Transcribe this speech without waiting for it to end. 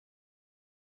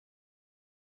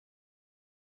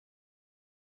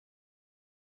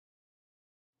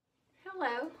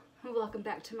Hello, and welcome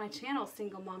back to my channel,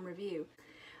 Single Mom Review.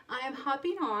 I am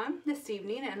hopping on this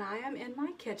evening and I am in my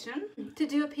kitchen to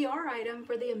do a PR item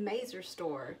for the Amazer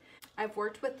store. I've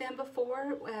worked with them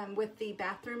before with the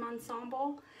bathroom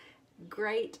ensemble.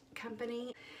 Great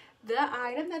company. The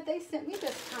item that they sent me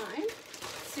this time,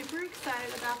 super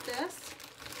excited about this.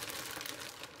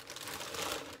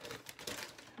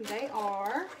 They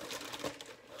are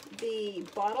the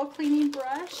bottle cleaning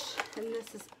brush, and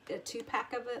this is a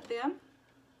 2-pack of them.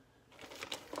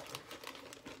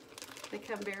 They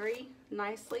come very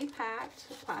nicely packed,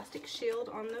 plastic shield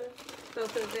on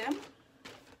both of them.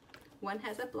 One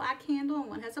has a black handle and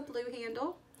one has a blue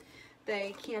handle.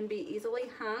 They can be easily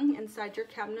hung inside your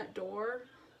cabinet door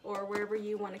or wherever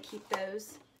you want to keep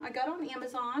those. I got on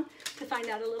Amazon to find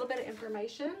out a little bit of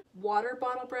information. Water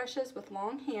bottle brushes with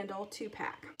long handle,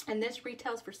 2-pack. And this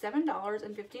retails for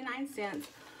 $7.59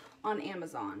 on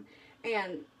Amazon.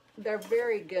 And they're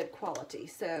very good quality.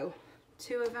 So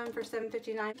 2 of them for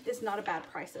 $7.59 is not a bad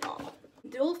price at all.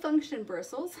 Dual function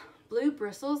bristles. Blue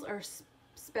bristles are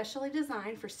specially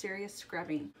designed for serious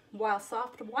scrubbing, while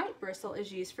soft white bristle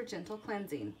is used for gentle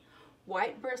cleansing.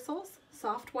 White bristles,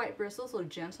 soft white bristles are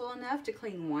gentle enough to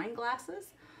clean wine glasses,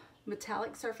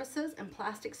 metallic surfaces, and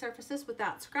plastic surfaces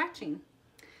without scratching.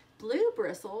 Blue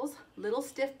bristles, little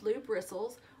stiff blue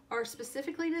bristles, are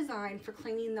specifically designed for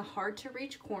cleaning the hard to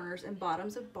reach corners and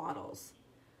bottoms of bottles.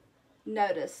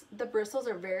 Notice the bristles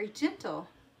are very gentle.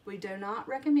 We do not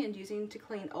recommend using to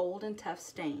clean old and tough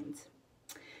stains.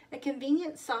 A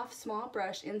convenient soft small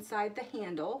brush inside the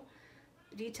handle.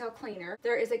 Detail cleaner.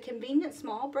 There is a convenient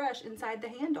small brush inside the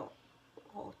handle.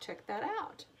 Oh, check that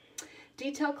out.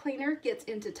 Detail cleaner gets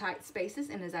into tight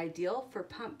spaces and is ideal for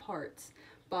pump parts,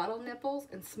 bottle nipples,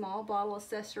 and small bottle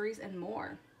accessories and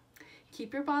more.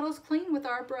 Keep your bottles clean with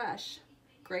our brush.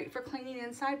 Great for cleaning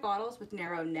inside bottles with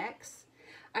narrow necks.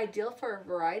 Ideal for a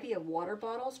variety of water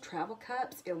bottles, travel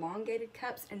cups, elongated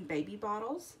cups, and baby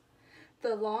bottles.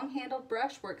 The long-handled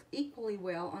brush works equally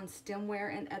well on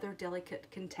stemware and other delicate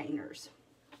containers.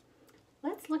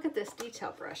 Let's look at this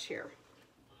detail brush here.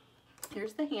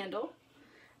 Here's the handle.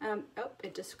 Oh,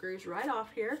 it just screws right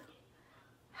off here.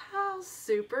 How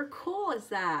super cool is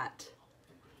that?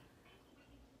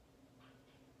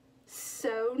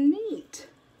 So neat.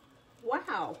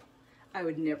 Wow, I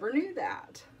would never knew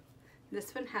that.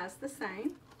 This one has the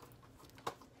same.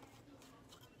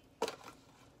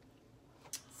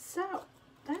 So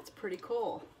that's pretty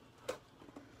cool.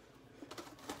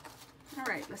 All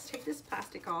right, let's take this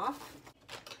plastic off.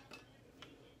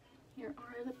 Here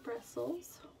are the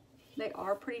bristles. They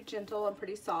are pretty gentle and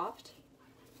pretty soft.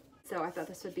 So I thought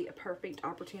this would be a perfect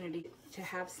opportunity to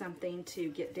have something to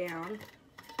get down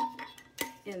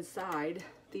inside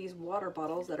these water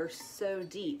bottles that are so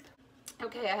deep.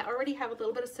 Okay, I already have a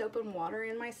little bit of soap and water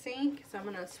in my sink, so I'm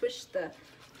going to swish the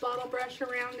bottle brush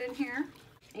around in here.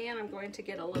 And I'm going to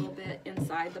get a little bit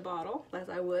inside the bottle, as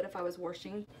I would if I was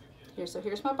washing. Here, so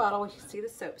here's my bottle. You can see the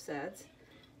soap suds.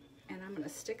 And I'm going to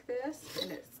stick this,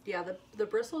 and it's, yeah, the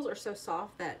bristles are so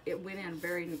soft that it went in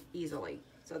very easily.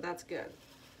 So that's good.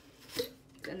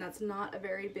 And that's not a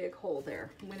very big hole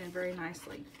there. It went in very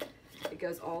nicely. It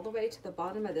goes all the way to the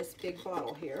bottom of this big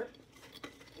bottle here.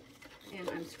 And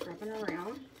I'm scrubbing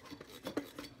around.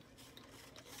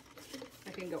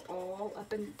 I can go all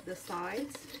up in the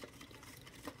sides.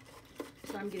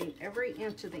 So I'm getting every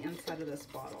inch of the inside of this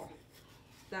bottle.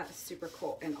 That's super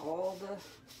cool. And all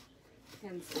the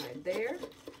inside there.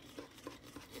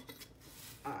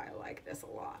 I like this a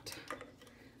lot.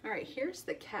 All right, here's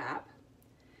the cap.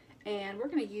 And we're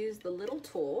going to use the little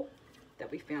tool that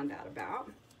we found out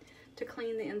about to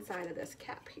clean the inside of this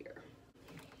cap here.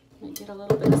 I'm going to get a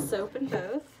little bit of soap in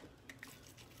both.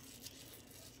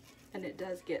 And it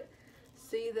does get,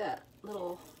 see that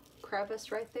little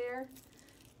crevice right there?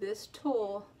 This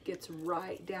tool gets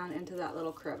right down into that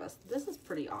little crevice. This is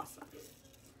pretty awesome.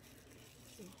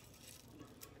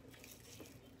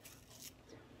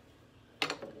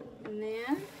 And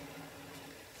then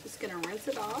just gonna rinse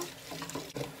it off.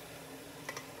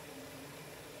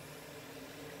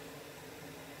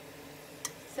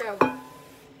 So,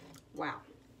 wow.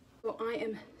 Well, I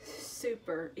am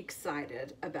super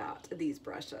excited about these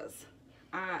brushes.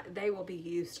 They will be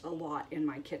used a lot in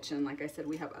my kitchen. Like I said,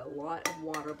 we have a lot of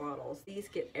water bottles. These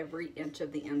get every inch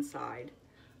of the inside.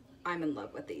 I'm in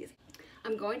love with these.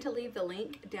 I'm going to leave the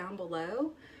link down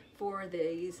below for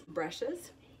these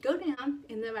brushes. Go down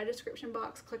in my description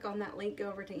box, click on that link, go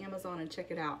over to Amazon and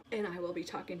check it out. And I will be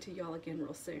talking to y'all again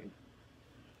real soon.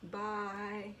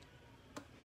 Bye.